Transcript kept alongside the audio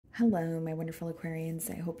Hello, my wonderful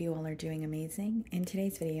Aquarians. I hope you all are doing amazing. In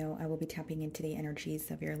today's video, I will be tapping into the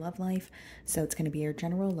energies of your love life. So it's going to be your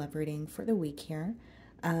general love reading for the week here.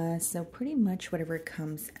 So pretty much whatever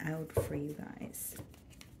comes out for you guys.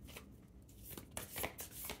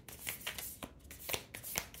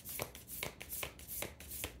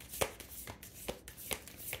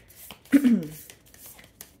 Okay.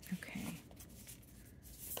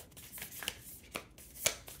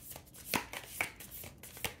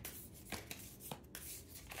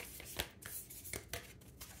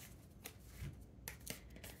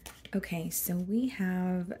 Okay, so we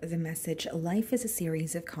have the message, life is a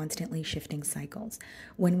series of constantly shifting cycles.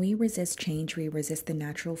 When we resist change, we resist the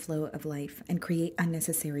natural flow of life and create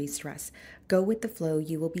unnecessary stress. Go with the flow,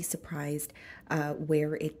 you will be surprised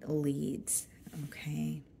where it leads.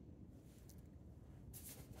 Okay.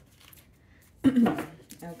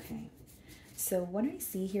 Okay. So what I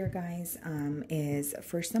see here, guys, is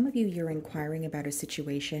for some of you, you're inquiring about a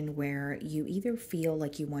situation where you either feel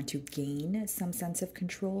like you want to gain some sense of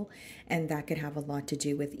control, and that could have a lot to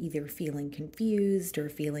do with either feeling confused or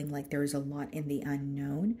feeling like there's a lot in the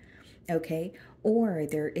unknown. Okay, or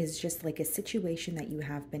there is just like a situation that you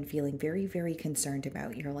have been feeling very, very concerned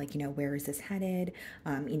about. You're like, where is this headed?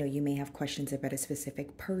 You may have questions about a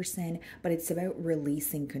specific person, but it's about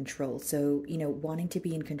releasing control. So, wanting to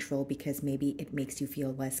be in control because maybe it makes you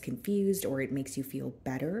feel less confused or it makes you feel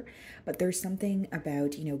better. But there's something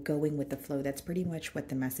about, going with the flow. That's pretty much what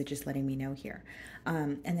the message is letting me know here.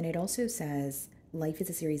 And then it also says, life is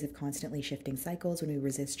a series of constantly shifting cycles. When we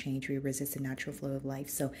resist change, we resist the natural flow of life.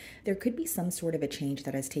 So there could be some sort of a change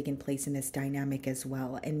that has taken place in this dynamic as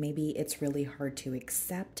well. And maybe it's really hard to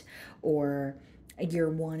accept, or you're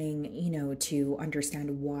wanting, to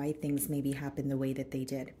understand why things maybe happen the way that they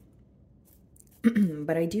did.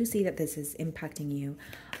 But I do see that this is impacting you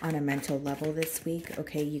on a mental level this week.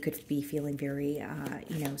 Okay, you could be feeling very,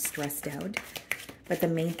 stressed out. But the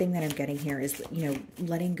main thing that I'm getting here is,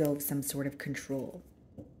 letting go of some sort of control.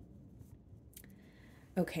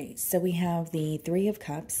 Okay, so we have the Three of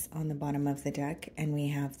Cups on the bottom of the deck, and we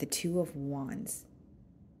have the Two of Wands.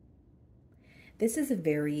 This is a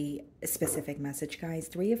very specific message, guys.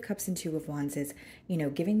 Three of Cups and Two of Wands is,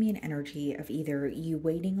 giving me an energy of either you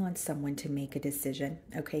waiting on someone to make a decision.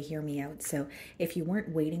 Okay, hear me out. So if you weren't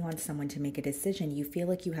waiting on someone to make a decision, you feel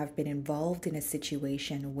like you have been involved in a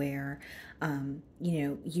situation where,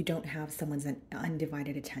 you don't have someone's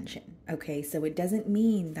undivided attention. Okay, so it doesn't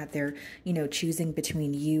mean that they're, choosing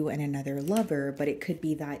between you and another lover, but it could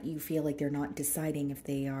be that you feel like they're not deciding if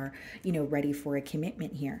they are, ready for a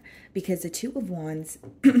commitment here. Because the Two of Wands,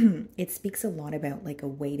 it speaks a lot about like a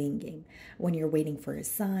waiting game. When you're waiting for a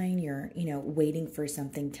sign, you're, waiting for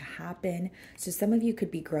something to happen. So some of you could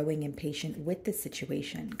be growing impatient with the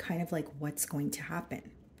situation, kind of like what's going to happen.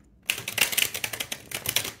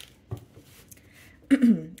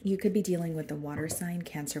 You could be dealing with a water sign,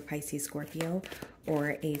 Cancer, Pisces, Scorpio,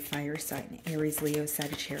 or a fire sign, Aries, Leo,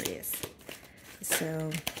 Sagittarius. So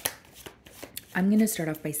I'm going to start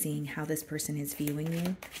off by seeing how this person is viewing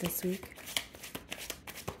you this week.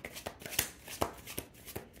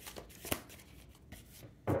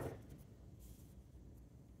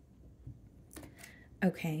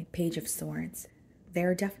 Okay, Page of Swords.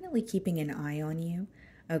 They're definitely keeping an eye on you.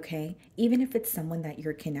 Okay, even if it's someone that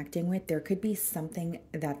you're connecting with, there could be something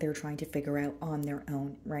that they're trying to figure out on their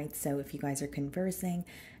own, right? So if you guys are conversing,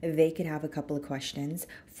 they could have a couple of questions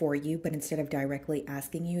for you, but instead of directly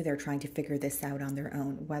asking you, they're trying to figure this out on their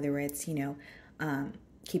own, whether it's,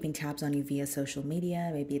 keeping tabs on you via social media,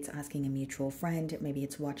 maybe it's asking a mutual friend, maybe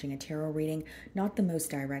it's watching a tarot reading. Not the most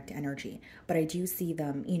direct energy, but I do see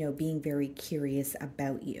them, being very curious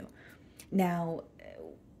about you. Now,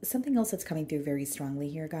 something else that's coming through very strongly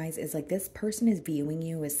here, guys, is like this person is viewing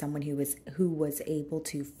you as someone who was able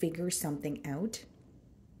to figure something out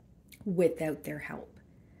without their help.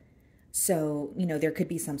 So, there could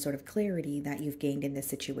be some sort of clarity that you've gained in this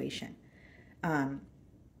situation.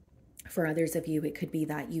 For others of you, it could be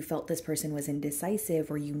that you felt this person was indecisive,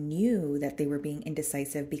 or you knew that they were being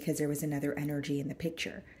indecisive because there was another energy in the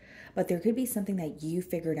picture. But there could be something that you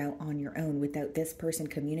figured out on your own without this person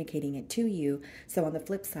communicating it to you. So on the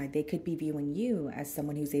flip side, they could be viewing you as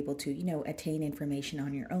someone who's able to, attain information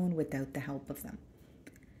on your own without the help of them.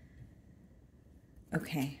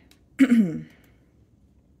 Okay.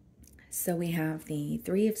 So we have the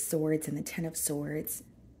Three of Swords and the Ten of Swords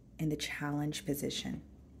in the challenge position.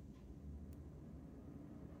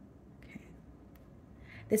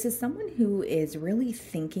 This is someone who is really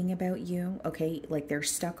thinking about you, okay? Like they're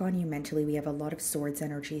stuck on you mentally. We have a lot of swords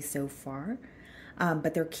energy so far.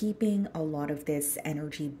 but they're keeping a lot of this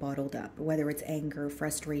energy bottled up, whether it's anger,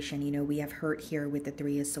 frustration. We have hurt here with the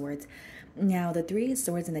Three of Swords. Now, the Three of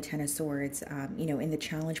Swords and the Ten of Swords, in the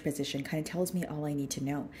challenge position, kind of tells me all I need to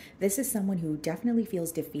know. This is someone who definitely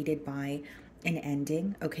feels defeated by an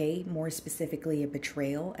ending, okay? More specifically, a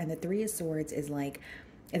betrayal. And the Three of Swords is like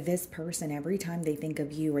this person, every time they think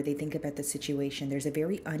of you or they think about the situation, there's a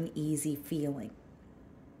very uneasy feeling.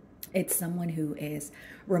 It's someone who is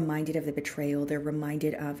reminded of the betrayal. They're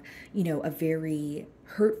reminded of, a very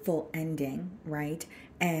hurtful ending, right?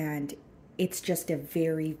 And it's just a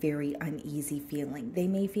very, very uneasy feeling. They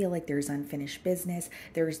may feel like there's unfinished business.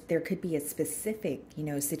 There could be a specific,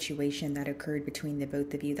 situation that occurred between the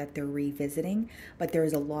both of you that they're revisiting, but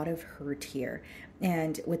there's a lot of hurt here.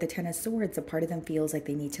 And with the Ten of Swords, a part of them feels like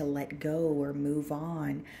they need to let go or move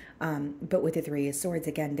on. But with the Three of Swords,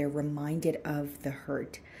 again, they're reminded of the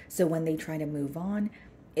hurt. So when they try to move on,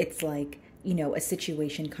 it's like, a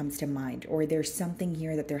situation comes to mind, or there's something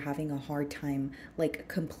here that they're having a hard time, like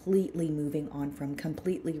completely moving on from,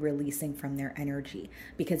 completely releasing from their energy.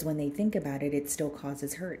 Because when they think about it, it still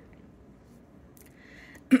causes hurt.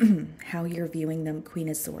 How you're viewing them, Queen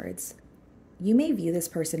of Swords. You may view this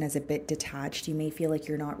person as a bit detached. You may feel like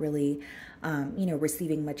you're not really,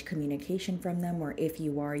 receiving much communication from them. Or if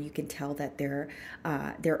you are, you can tell that there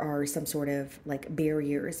are some sort of like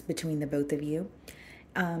barriers between the both of you.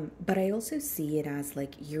 But I also see it as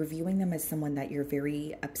like you're viewing them as someone that you're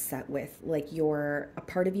very upset with. Like a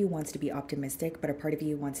part of you wants to be optimistic, but a part of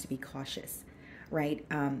you wants to be cautious. Right?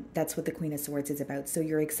 That's what the Queen of Swords is about. So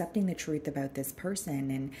you're accepting the truth about this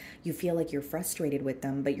person and you feel like you're frustrated with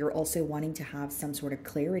them, but you're also wanting to have some sort of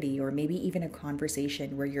clarity or maybe even a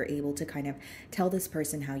conversation where you're able to kind of tell this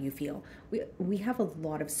person how you feel. We have a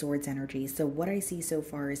lot of Swords energy. So what I see so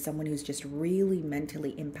far is someone who's just really mentally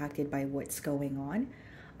impacted by what's going on.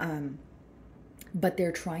 But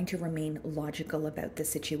they're trying to remain logical about the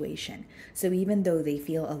situation. So even though they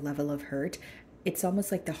feel a level of hurt, it's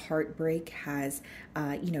almost like the heartbreak has,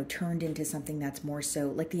 turned into something that's more so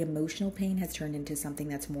like the emotional pain has turned into something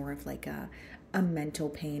that's more of like a mental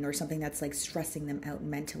pain or something that's like stressing them out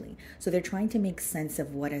mentally. So they're trying to make sense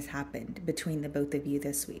of what has happened between the both of you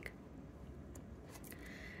this week.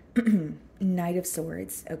 Knight of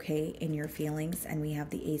Swords, okay, in your feelings, and we have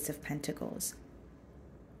the Ace of Pentacles.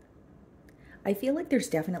 I feel like there's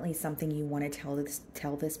definitely something you want to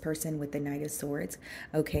tell this person with the Knight of Swords,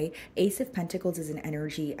 okay? Ace of Pentacles is an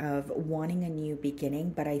energy of wanting a new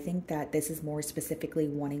beginning, but I think that this is more specifically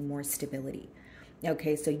wanting more stability.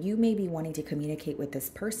 Okay, so you may be wanting to communicate with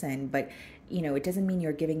this person, but, it doesn't mean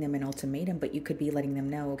you're giving them an ultimatum, but you could be letting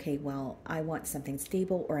them know, okay, well, I want something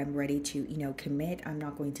stable, or I'm ready to, commit. I'm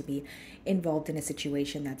not going to be involved in a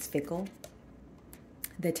situation that's fickle.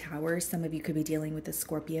 The Tower, some of you could be dealing with the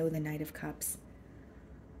Scorpio, the Knight of Cups.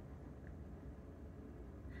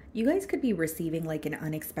 You guys could be receiving like an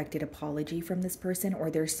unexpected apology from this person,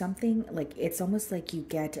 or there's something like it's almost like you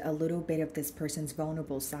get a little bit of this person's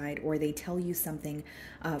vulnerable side, or they tell you something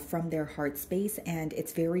from their heart space and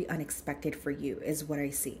it's very unexpected for you is what I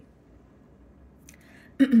see.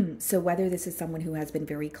 So whether this is someone who has been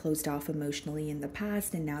very closed off emotionally in the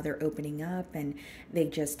past and now they're opening up and they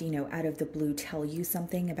just, out of the blue tell you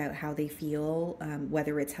something about how they feel,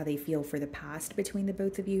 whether it's how they feel for the past between the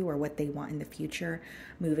both of you or what they want in the future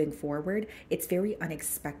moving forward, it's very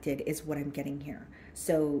unexpected is what I'm getting here.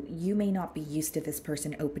 So you may not be used to this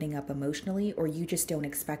person opening up emotionally, or you just don't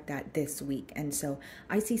expect that this week. And so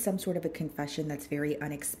I see some sort of a confession that's very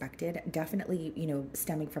unexpected, definitely,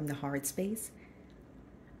 stemming from the heart space.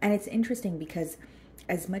 And it's interesting because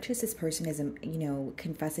as much as this person is,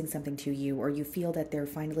 confessing something to you, or you feel that they're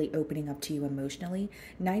finally opening up to you emotionally,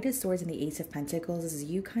 Knight of Swords and the Ace of Pentacles is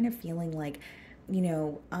you kind of feeling like,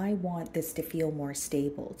 I want this to feel more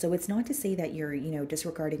stable. So it's not to say that you're,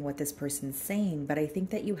 disregarding what this person's saying, but I think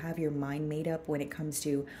that you have your mind made up when it comes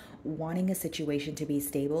to wanting a situation to be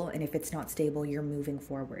stable. And if it's not stable, you're moving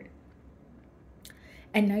forward.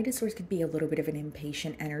 And Knight of Swords could be a little bit of an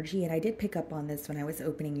impatient energy. And I did pick up on this when I was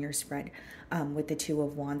opening your spread with the Two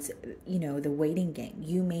of Wands, the waiting game.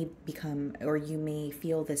 You may become, or you may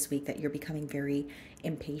feel this week that you're becoming very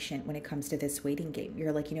impatient when it comes to this waiting game.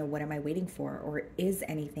 You're like, what am I waiting for? Or is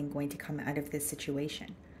anything going to come out of this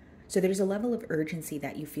situation? So there's a level of urgency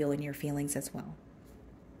that you feel in your feelings as well.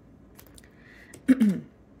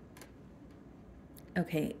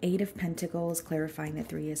 Okay, Eight of Pentacles, clarifying the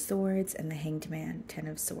Three of Swords, and the Hanged Man, Ten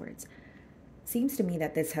of Swords. Seems to me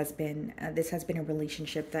that this has been a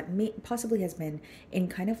relationship that possibly has been in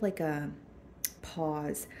kind of like a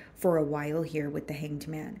pause for a while here with the Hanged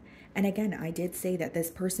Man. And again, I did say that this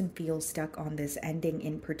person feels stuck on this ending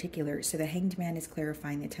in particular. So the Hanged Man is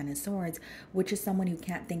clarifying the Ten of Swords, which is someone who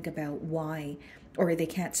can't think about why, or they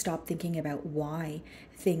can't stop thinking about why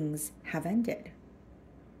things have ended.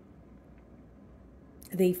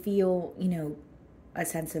 They feel, a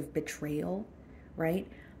sense of betrayal, right?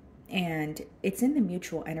 And it's in the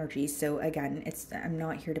mutual energy. So again, I'm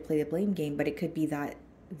not here to play the blame game, but it could be that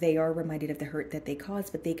they are reminded of the hurt that they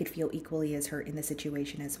caused, but they could feel equally as hurt in the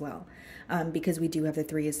situation as well. Because we do have the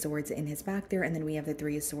Three of Swords in his back there, and then we have the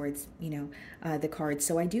Three of Swords, the cards.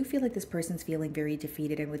 So I do feel like this person's feeling very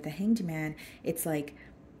defeated. And with the Hanged Man, it's like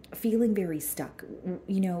feeling very stuck.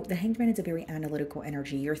 The Hanged Man is a very analytical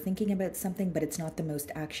energy. You're thinking about something, but it's not the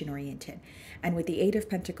most action oriented. And with the Eight of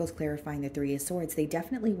Pentacles clarifying the Three of Swords, they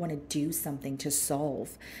definitely want to do something to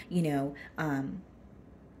solve,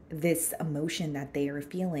 this emotion that they are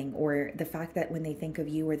feeling, or the fact that when they think of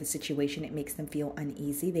you or the situation, it makes them feel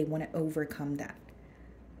uneasy. They want to overcome that.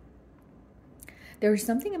 There's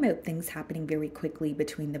something about things happening very quickly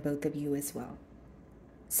between the both of you as well.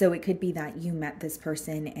 So it could be that you met this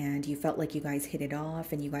person and you felt like you guys hit it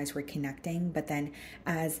off and you guys were connecting, but then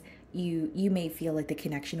as you may feel like the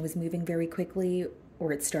connection was moving very quickly,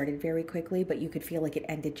 or it started very quickly, but you could feel like it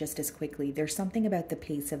ended just as quickly. There's something about the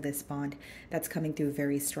pace of this bond that's coming through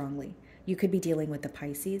very strongly. You could be dealing with the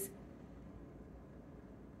Pisces.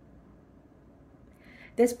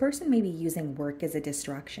 This person may be using work as a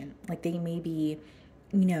distraction. Like they may be,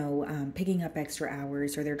 picking up extra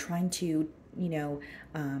hours, or they're trying to,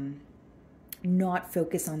 not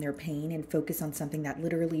focus on their pain and focus on something that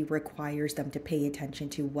literally requires them to pay attention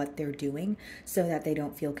to what they're doing so that they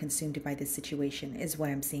don't feel consumed by this situation, is what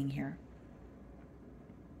I'm seeing here.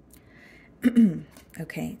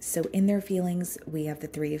 Okay, so in their feelings, we have the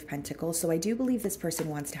Three of Pentacles. So I do believe this person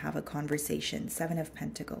wants to have a conversation. Seven of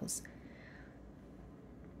Pentacles.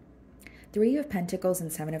 Three of Pentacles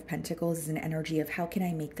and Seven of Pentacles is an energy of how can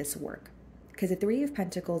I make this work? Because the Three of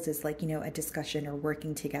Pentacles is like, a discussion or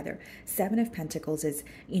working together. Seven of Pentacles is,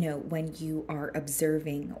 when you are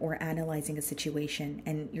observing or analyzing a situation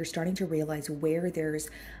and you're starting to realize where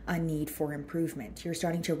there's a need for improvement. You're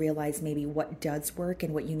starting to realize maybe what does work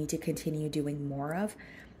and what you need to continue doing more of.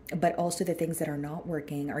 But also the things that are not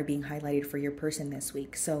working are being highlighted for your person this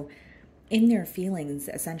week. So in their feelings,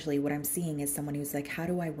 essentially what I'm seeing is someone who's like, how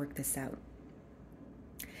do I work this out?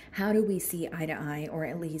 How do we see eye to eye, or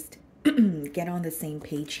at least get on the same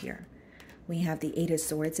page here? We have the Eight of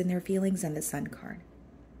Swords in their feelings and the Sun card.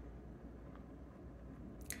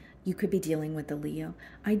 You could be dealing with the Leo.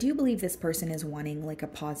 I do believe this person is wanting like a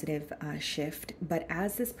positive shift, but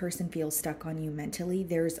as this person feels stuck on you mentally,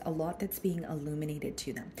 there's a lot that's being illuminated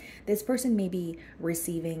to them. This person may be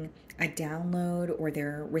receiving a download, or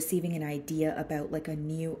they're receiving an idea about like a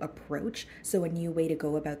new approach, so a new way to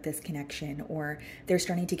go about this connection, or they're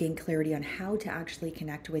starting to gain clarity on how to actually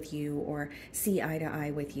connect with you or see eye to eye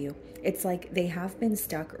with you. It's like they have been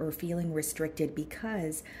stuck or feeling restricted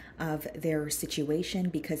because of their situation,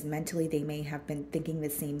 because mentally they may have been thinking the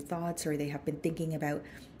same thoughts, or they have been thinking about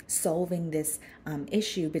solving this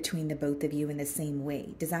issue between the both of you in the same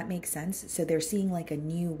way. Does that make sense? So they're seeing like a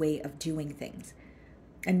new way of doing things,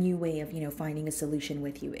 a new way of, finding a solution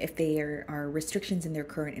with you. If there are restrictions in their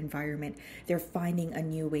current environment, they're finding a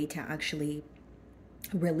new way to actually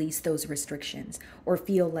release those restrictions, or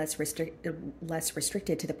feel less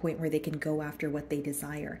restricted to the point where they can go after what they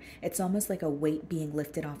desire. It's almost like a weight being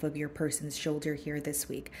lifted off of your person's shoulder here this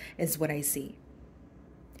week, is what I see.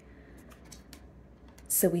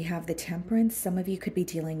 So we have the Temperance. Some of you could be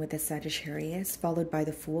dealing with the Sagittarius, followed by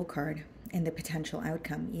the Fool card and the potential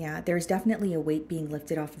outcome. Yeah, there's definitely a weight being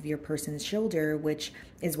lifted off of your person's shoulder, which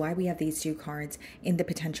is why we have these two cards in the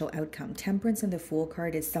potential outcome. Temperance and the Fool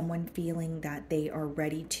card is someone feeling that they are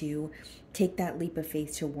ready to take that leap of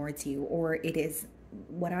faith towards you, or it is,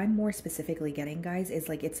 what I'm more specifically getting, guys, is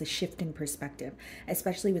like it's a shift in perspective,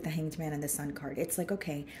 especially with the Hanged Man and the Sun card. It's like,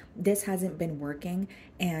 okay, this hasn't been working,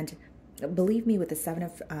 and believe me, with the Seven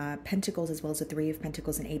of Pentacles as well as the Three of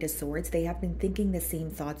Pentacles and Eight of Swords, they have been thinking the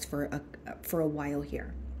same thoughts for a while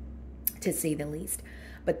here, to say the least.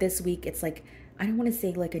 But this week, it's like, I don't want to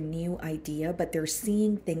say like a new idea, but they're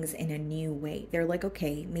seeing things in a new way. They're like,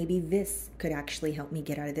 okay, maybe this could actually help me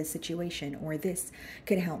get out of this situation, or this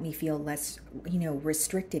could help me feel less,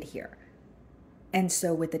 restricted here. And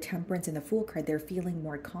so with the Temperance and the Fool card, they're feeling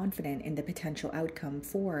more confident in the potential outcome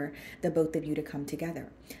for the both of you to come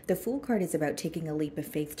together. The Fool card is about taking a leap of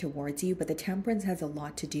faith towards you, but the Temperance has a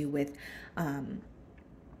lot to do with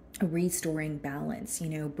restoring balance,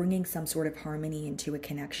 bringing some sort of harmony into a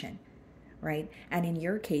connection, right? And in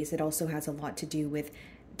your case, it also has a lot to do with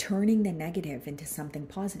turning the negative into something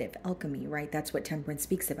positive, alchemy, right? That's what temperance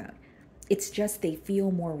speaks about. It's just they feel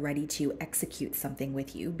more ready to execute something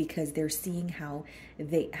with you because they're seeing how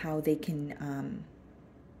they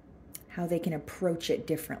can approach it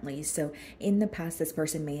differently. So in the past, this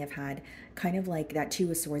person may have had kind of like that Two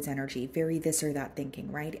of Swords energy, very this or that thinking,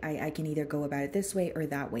 right? I can either go about it this way or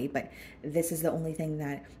that way, but this is the only thing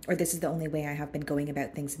that, or this is the only way I have been going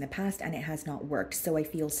about things in the past, and it has not worked. So I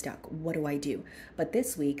feel stuck. What do I do? But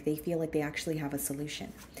this week, they feel like they actually have a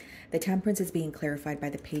solution. The Temperance is being clarified by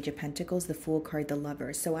the Page of Pentacles, the Fool card, the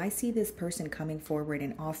Lover. So I see this person coming forward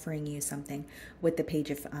and offering you something with the Page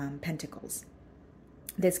of Pentacles.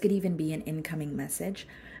 This could even be an incoming message,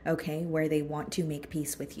 okay, where they want to make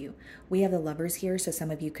peace with you. We have the Lovers here, so some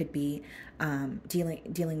of you could be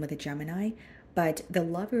dealing with a Gemini. But the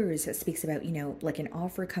Lovers speaks about, you know, like an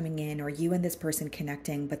offer coming in or you and this person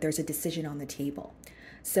connecting, but there's a decision on the table.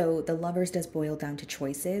 So the Lovers does boil down to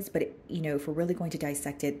choices, but you know, if we're really going to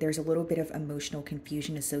dissect it, there's a little bit of emotional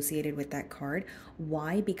confusion associated with that card.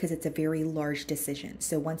 Why? Because it's a very large decision.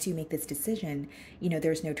 So once you make this decision, you know,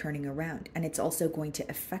 there's no turning around, and it's also going to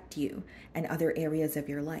affect you and other areas of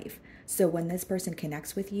your life. So when this person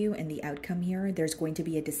connects with you and the outcome here, there's going to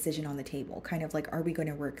be a decision on the table, kind of like, are we going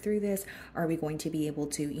to work through this? Are we going to be able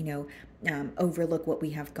to, you know, overlook what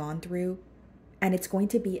we have gone through? And it's going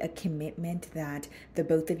to be a commitment that the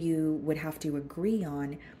both of you would have to agree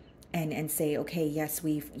on and say, okay, yes,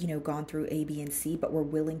 we've, you know, gone through A, B, and C, but we're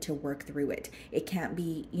willing to work through it. It can't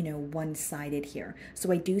be, you know, one-sided here.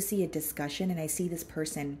 So I do see a discussion, and I see this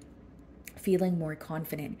person feeling more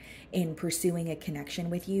confident in pursuing a connection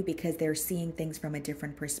with you because they're seeing things from a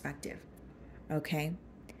different perspective. Okay?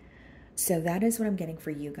 So that is what I'm getting for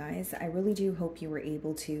you guys. I really do hope you were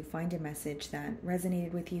able to find a message that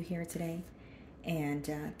resonated with you here today. And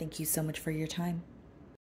thank you so much for your time.